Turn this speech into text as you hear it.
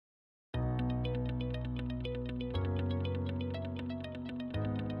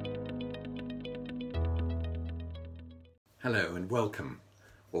Hello and welcome,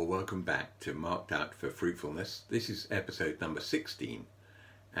 or welcome back to Marked Out for Fruitfulness. This is episode number 16,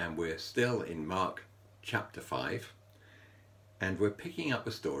 and we're still in Mark chapter 5, and we're picking up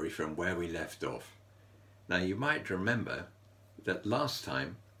the story from where we left off. Now you might remember that last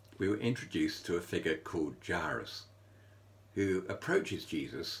time we were introduced to a figure called Jairus, who approaches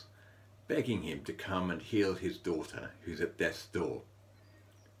Jesus, begging him to come and heal his daughter, who's at death's door.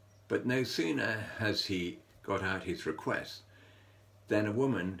 But no sooner has he got out his request than a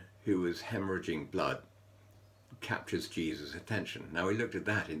woman who was hemorrhaging blood captures Jesus' attention. Now we looked at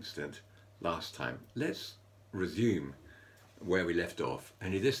that incident last time. Let's resume where we left off,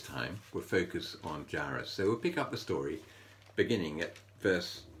 only this time we'll focus on Jairus. So we'll pick up the story beginning at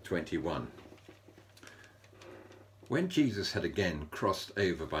verse 21. When Jesus had again crossed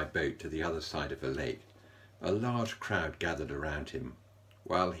over by boat to the other side of the lake, a large crowd gathered around him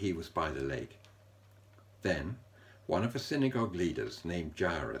while he was by the lake. Then one of the synagogue leaders named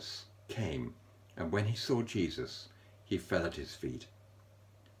Jairus came, and when he saw Jesus, he fell at his feet.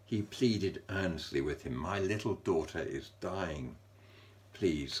 He pleaded earnestly with him, "My little daughter is dying.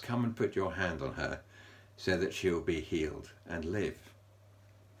 Please come and put your hand on her so that she will be healed and live."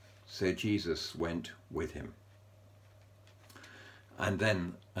 So Jesus went with him. And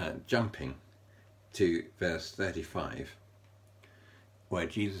then jumping to verse 35, where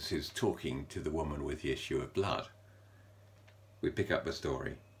Jesus is talking to the woman with the issue of blood, we pick up the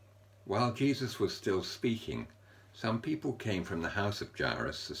story. While Jesus was still speaking, some people came from the house of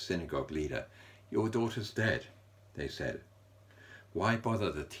Jairus, the synagogue leader. "Your daughter's dead," they said. "Why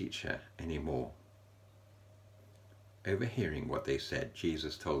bother the teacher anymore?" Overhearing what they said,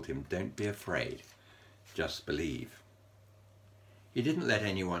 Jesus told him, "Don't be afraid, just believe." He didn't let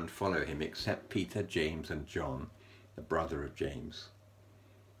anyone follow him except Peter, James, and John, the brother of James.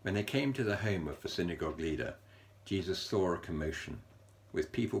 When they came to the home of the synagogue leader, Jesus saw a commotion,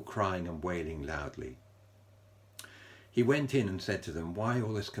 with people crying and wailing loudly. He went in and said to them, "Why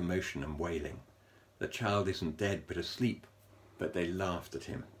all this commotion and wailing? The child isn't dead but asleep." But they laughed at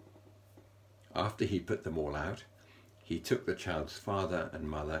him. After he put them all out, he took the child's father and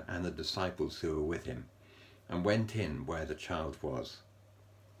mother and the disciples who were with him, and went in where the child was.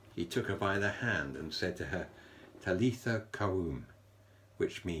 He took her by the hand and said to her, "Talitha koum,"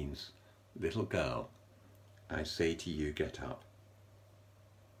 which means, "Little girl, I say to you, get up."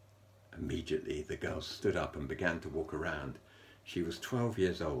 Immediately the girl stood up and began to walk around. She was 12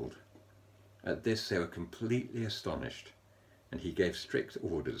 years old. At this they were completely astonished, and he gave strict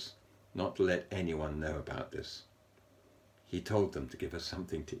orders not to let anyone know about this. He told them to give her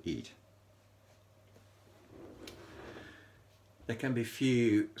something to eat. There can be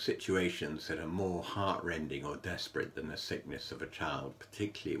few situations that are more heart-rending or desperate than the sickness of a child,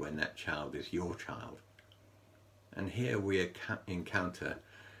 particularly when that child is your child. And here we encounter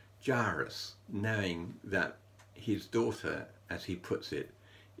Jairus, knowing that his daughter, as he puts it,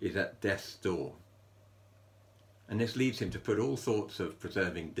 is at death's door. And this leads him to put all thoughts of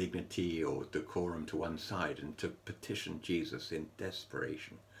preserving dignity or decorum to one side and to petition Jesus in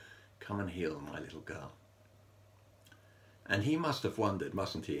desperation, "Come and heal my little girl." And he must have wondered,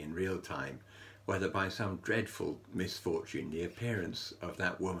 mustn't he, in real time, whether by some dreadful misfortune the appearance of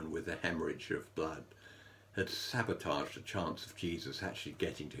that woman with the hemorrhage of blood had sabotaged the chance of Jesus actually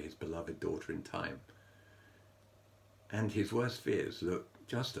getting to his beloved daughter in time. And his worst fears look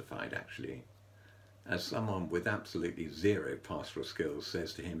justified, actually, as someone with absolutely zero pastoral skills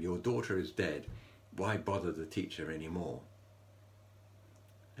says to him, "Your daughter is dead, why bother the teacher anymore?"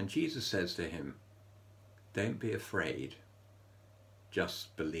 And Jesus says to him, "Don't be afraid,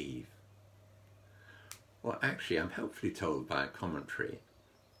 just believe." Well, actually, I'm helpfully told by a commentary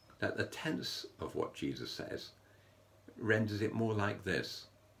that the tense of what Jesus says renders it more like this: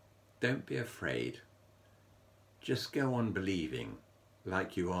 don't be afraid, just go on believing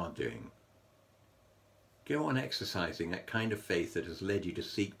like you are doing. Go on exercising that kind of faith that has led you to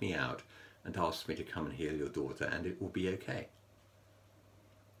seek me out and ask me to come and heal your daughter, and it will be okay.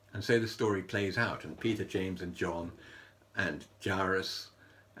 And so the story plays out, and Peter, James, and John, and Jairus,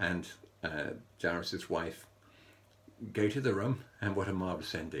 and Jairus' wife go to the room, and what a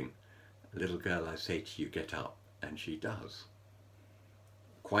marvellous ending. "Little girl, I say to you, get up," and she does.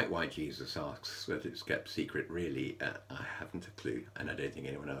 Quite why Jesus asks that it's kept secret, really, I haven't a clue, and I don't think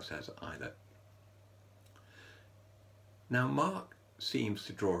anyone else has either. Now, Mark seems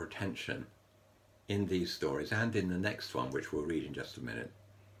to draw attention in these stories, and in the next one, which we'll read in just a minute,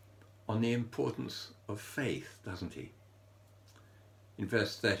 on the importance of faith, doesn't he? In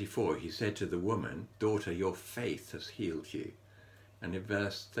verse 34, he said to the woman, "Daughter, your faith has healed you." And in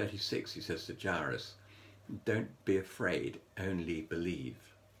verse 36, he says to Jairus, Don't be afraid, only believe.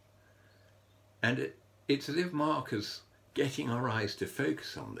 And it's as if Mark is getting our eyes to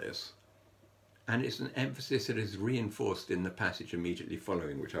focus on this, and it's an emphasis that is reinforced in the passage immediately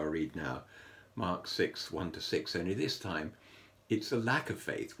following, which I'll read now, Mark 6, 1-6, only this time it's the lack of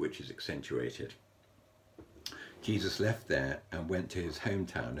faith which is accentuated. Jesus left there and went to his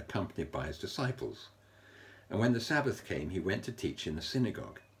hometown accompanied by his disciples. And when the Sabbath came, he went to teach in the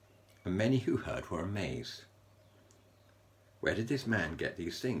synagogue, and many who heard were amazed. Where did this man get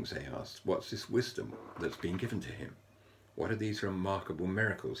these things, they asked. What's this wisdom that's been given to him? What are these remarkable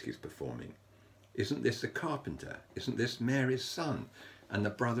miracles he's performing? Isn't this the carpenter? Isn't this Mary's son and the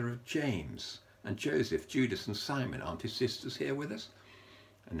brother of James and Joseph, Judas and Simon? Aren't his sisters here with us?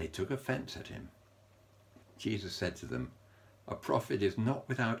 And they took offense at him. Jesus said to them, a prophet is not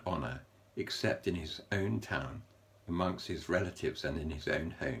without honor except in his own town, amongst his relatives and in his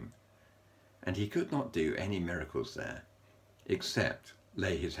own home. And he could not do any miracles there, except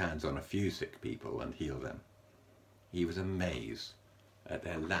lay his hands on a few sick people and heal them. He was amazed at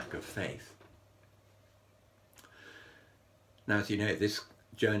their lack of faith. Now, as you know, this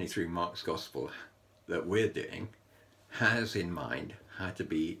journey through Mark's Gospel that we're doing has in mind how to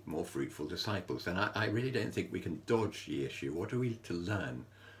be more fruitful disciples. And I really don't think we can dodge the issue. What are we to learn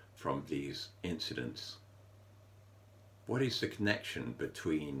from these incidents? What is the connection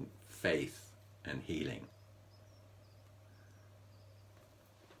between faith and healing?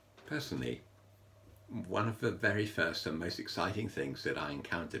 Personally, one of the very first and most exciting things that I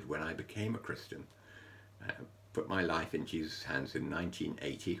encountered when I became a Christian, put my life in Jesus' hands in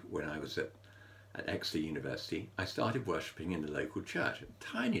 1980 when I was at Exeter University. I started worshipping in the local church, a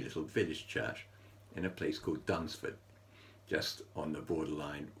tiny little village church in a place called Dunsford, just on the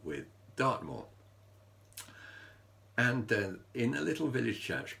borderline with Dartmoor. And in a little village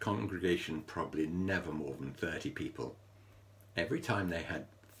church, congregation probably never more than 30 people. Every time they had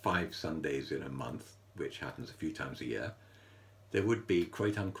 5 Sundays in a month, which happens a few times a year, there would be,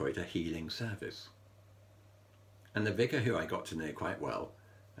 quote unquote, a healing service. And the vicar, who I got to know quite well,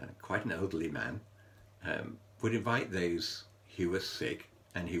 quite an elderly man, would invite those who were sick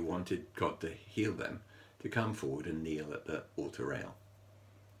and who wanted God to heal them to come forward and kneel at the altar rail.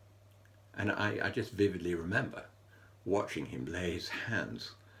 And I just vividly remember watching him lay his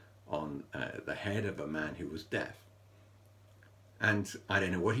hands on the head of a man who was deaf. And I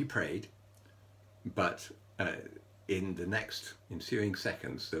don't know what he prayed, but in the next ensuing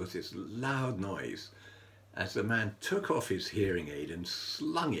seconds, there was this loud noise as the man took off his hearing aid and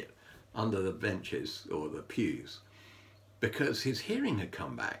slung it under the benches or the pews, because his hearing had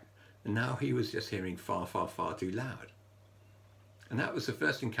come back, and now he was just hearing far, far, far too loud. And that was the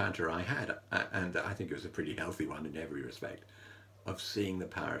first encounter I had, and I think it was a pretty healthy one in every respect, of seeing the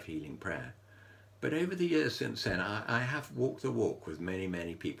power of healing prayer. But over the years since then, I have walked the walk with many,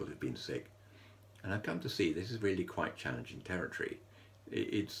 many people who've been sick. And I've come to see this is really quite challenging territory.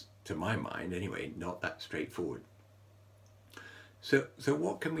 It's, to my mind anyway, not that straightforward. So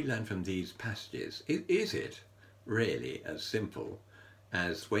what can we learn from these passages? Is it really as simple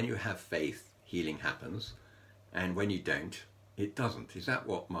as when you have faith, healing happens, and when you don't, it doesn't? Is that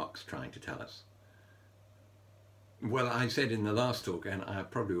what Mark's trying to tell us? Well, I said in the last talk, and I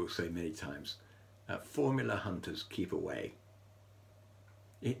probably will say many times, formula hunters keep away.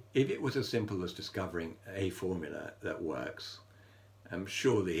 If it was as simple as discovering a formula that works,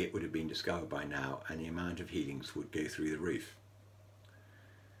 surely it would have been discovered by now and the amount of healings would go through the roof.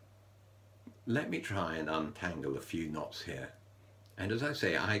 Let me try and untangle a few knots here. And as I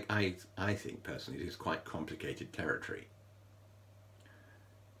say, I think personally it is quite complicated territory.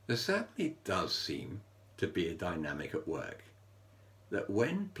 There certainly does seem to be a dynamic at work that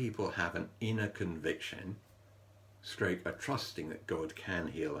when people have an inner conviction, stroke a trusting that God can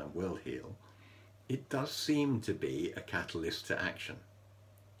heal and will heal, it does seem to be a catalyst to action.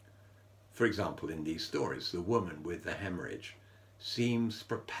 For example, in these stories, the woman with the hemorrhage seems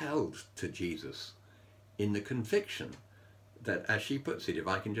propelled to Jesus in the conviction that, as she puts it, if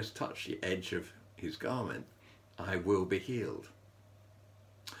I can just touch the edge of his garment, I will be healed.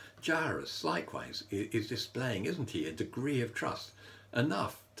 Jairus, likewise, is displaying, isn't he, a degree of trust,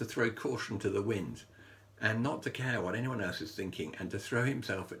 enough to throw caution to the wind and not to care what anyone else is thinking, and to throw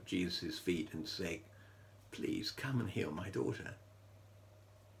himself at Jesus' feet and say, please come and heal my daughter.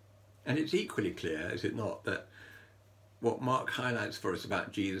 And it's equally clear, is it not, that what Mark highlights for us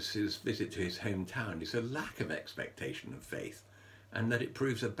about Jesus' visit to his hometown is a lack of expectation of faith, and that it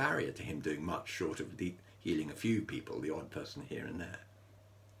proves a barrier to him doing much short of healing a few people, the odd person here and there,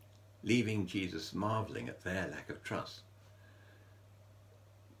 leaving Jesus marvelling at their lack of trust.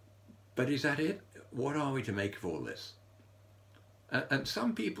 But is that it? What are we to make of all this? And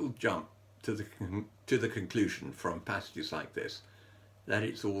some people jump to the conclusion from passages like this that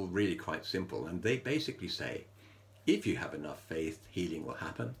it's all really quite simple, and they basically say, if you have enough faith, healing will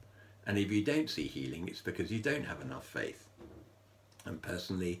happen, and if you don't see healing, it's because you don't have enough faith. And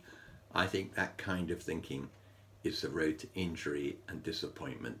personally, I think that kind of thinking is the road to injury and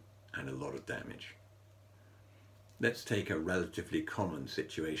disappointment and a lot of damage. Let's take a relatively common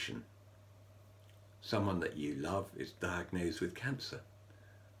situation. Someone that you love is diagnosed with cancer,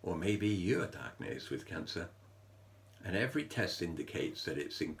 or maybe you are diagnosed with cancer, and every test indicates that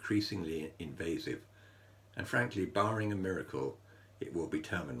it's increasingly invasive, and frankly, barring a miracle, it will be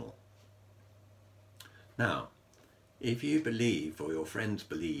terminal. Now, if you believe, or your friends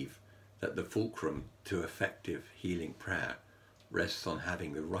believe, that the fulcrum to effective healing prayer rests on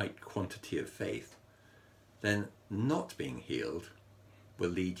having the right quantity of faith, then not being healed will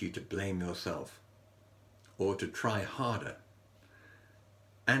lead you to blame yourself or to try harder.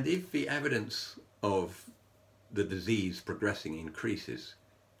 And if the evidence of the disease progressing increases,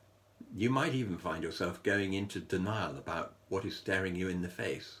 you might even find yourself going into denial about what is staring you in the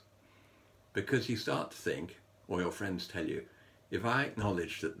face, because you start to think, or your friends tell you, if I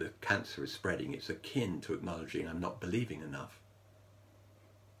acknowledge that the cancer is spreading, it's akin to acknowledging I'm not believing enough.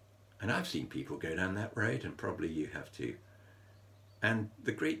 And I've seen people go down that road, and probably you have too. And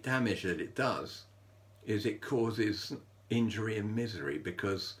the great damage that it does is it causes injury and misery,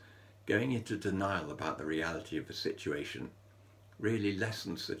 because going into denial about the reality of the situation really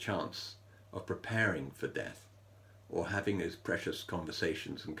lessens the chance of preparing for death or having those precious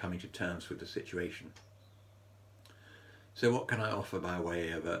conversations and coming to terms with the situation. So what can I offer by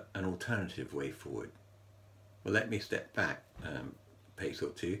way of an alternative way forward? Well, let me step back a pace or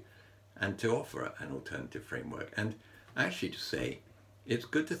two and to offer an alternative framework, and actually to say it's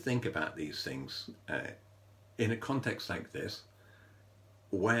good to think about these things in a context like this,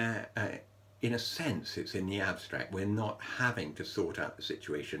 where in a sense it's in the abstract. We're not having to sort out the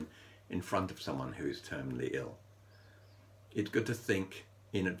situation in front of someone who is terminally ill. It's good to think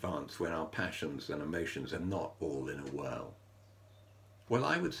in advance when our passions and emotions are not all in a whirl. Well,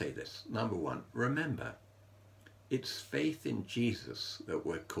 I would say this. Number one, remember, it's faith in Jesus that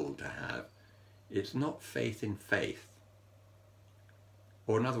we're called to have. It's not faith in faith.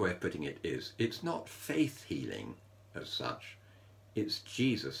 Or another way of putting it is, it's not faith healing as such, it's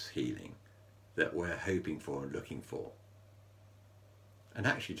Jesus healing that we're hoping for and looking for. And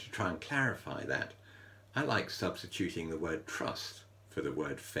actually, to try and clarify that, I like substituting the word trust for the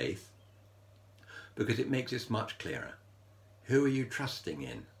word faith, because it makes this much clearer. Who are you trusting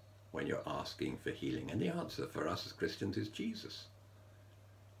in when you're asking for healing? And the answer for us as Christians is Jesus.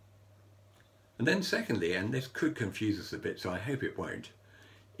 And then secondly, and this could confuse us a bit, so I hope it won't,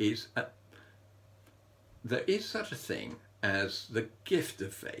 is there is such a thing as the gift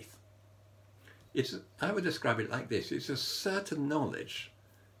of faith. I would describe it like this. It's a certain knowledge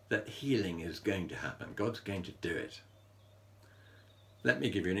that healing is going to happen. God's going to do it. Let me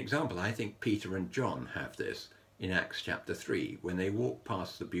give you an example. I think Peter and John have this in Acts chapter 3, when they walk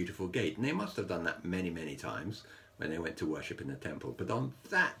past the beautiful gate. And they must have done that many, many times when they went to worship in the temple. But on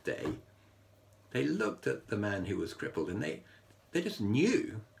that day, they looked at the man who was crippled, and they just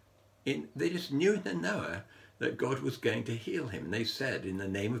knew in the knower that God was going to heal him. And they said, in the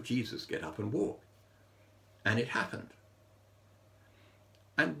name of Jesus, get up and walk. And it happened.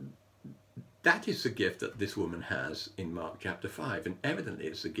 And that is the gift that this woman has in Mark chapter 5. And evidently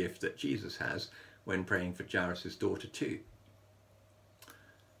it's the gift that Jesus has when praying for Jairus' daughter too.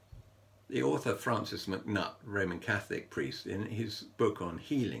 The author Francis MacNutt, Roman Catholic priest, in his book on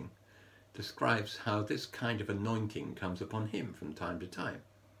healing, describes how this kind of anointing comes upon him from time to time.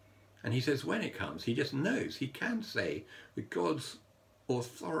 And he says when it comes, he just knows. He can say, with God's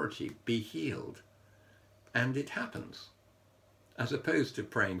authority, be healed. And it happens. As opposed to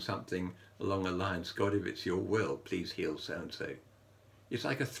praying something along the lines, God, if it's your will, please heal so-and-so. It's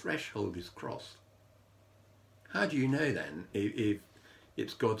like a threshold is crossed. How do you know then if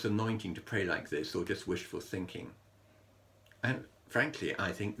it's God's anointing to pray like this or just wishful thinking? And frankly,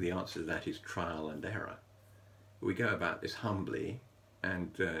 I think the answer to that is trial and error. We go about this humbly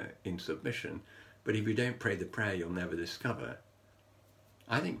and in submission, but if you don't pray the prayer, you'll never discover.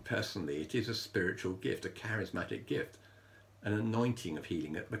 I think personally it is a spiritual gift, a charismatic gift, an anointing of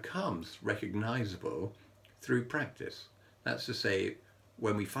healing that becomes recognizable through practice. That's to say,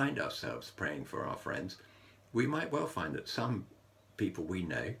 when we find ourselves praying for our friends, we might well find that some people we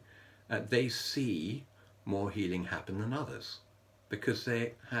know, they see more healing happen than others because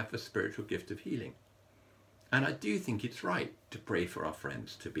they have a spiritual gift of healing. And I do think it's right to pray for our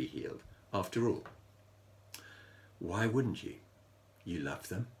friends to be healed. After all, why wouldn't you? You love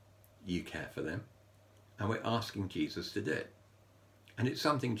them, you care for them, and we're asking Jesus to do it. And it's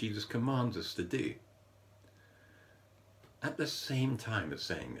something Jesus commands us to do. At the same time as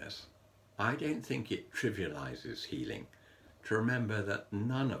saying this, I don't think it trivializes healing to remember that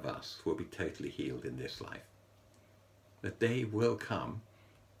none of us will be totally healed in this life. The day will come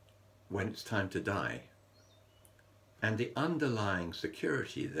when it's time to die. And the underlying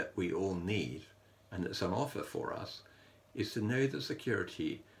security that we all need and that's on offer for us is to know the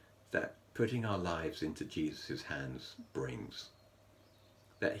security that putting our lives into Jesus' hands brings.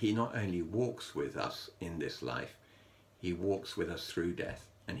 That he not only walks with us in this life, he walks with us through death,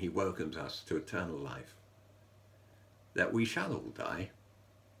 and he welcomes us to eternal life. That we shall all die,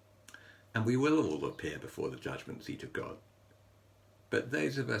 and we will all appear before the judgment seat of God. But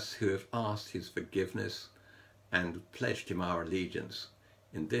those of us who have asked his forgiveness and pledged him our allegiance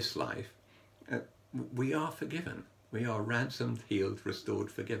in this life, we are forgiven. We are ransomed, healed,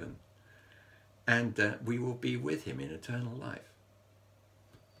 restored, forgiven. And we will be with him in eternal life.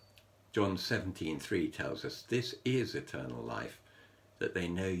 John 17:3 tells us, this is eternal life, that they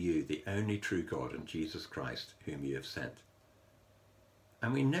know you, the only true God, and Jesus Christ, whom you have sent.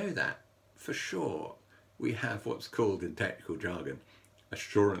 And we know that, for sure, we have what's called in technical jargon,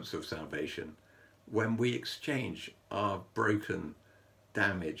 assurance of salvation, when we exchange our broken,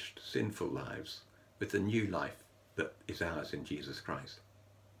 damaged, sinful lives with the new life that is ours in Jesus Christ.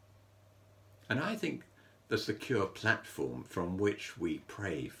 And I think the secure platform from which we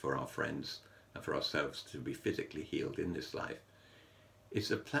pray for our friends and for ourselves to be physically healed in this life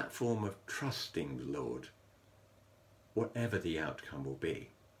is a platform of trusting the Lord, whatever the outcome will be.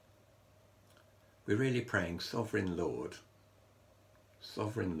 We're really praying, Sovereign Lord,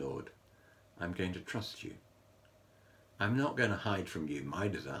 I'm going to trust you. I'm not going to hide from you my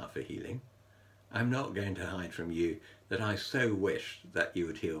desire for healing. I'm not going to hide from you that I so wish that you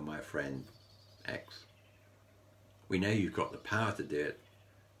would heal my friend X. We know you've got the power to do it,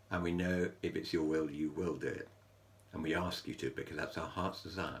 and we know if it's your will, you will do it. And we ask you to, because that's our heart's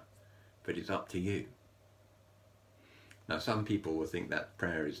desire. But it's up to you. Now, some people will think that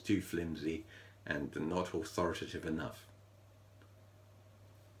prayer is too flimsy and not authoritative enough.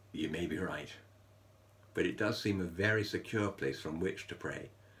 You may be right. But it does seem a very secure place from which to pray.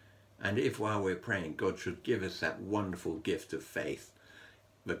 And if while we're praying, God should give us that wonderful gift of faith,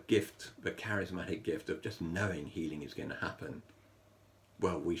 the charismatic gift of just knowing healing is going to happen,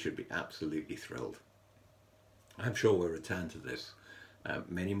 well, we should be absolutely thrilled. I'm sure we'll return to this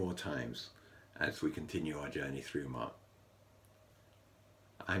many more times as we continue our journey through Mark.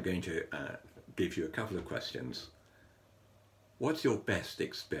 I'm going to give you a couple of questions. What's your best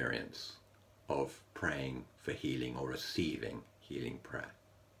experience of praying for healing or receiving healing prayer?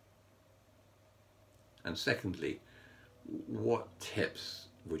 And secondly, what tips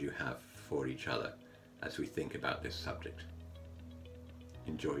would you have for each other as we think about this subject?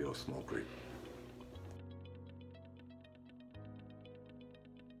 Enjoy your small group.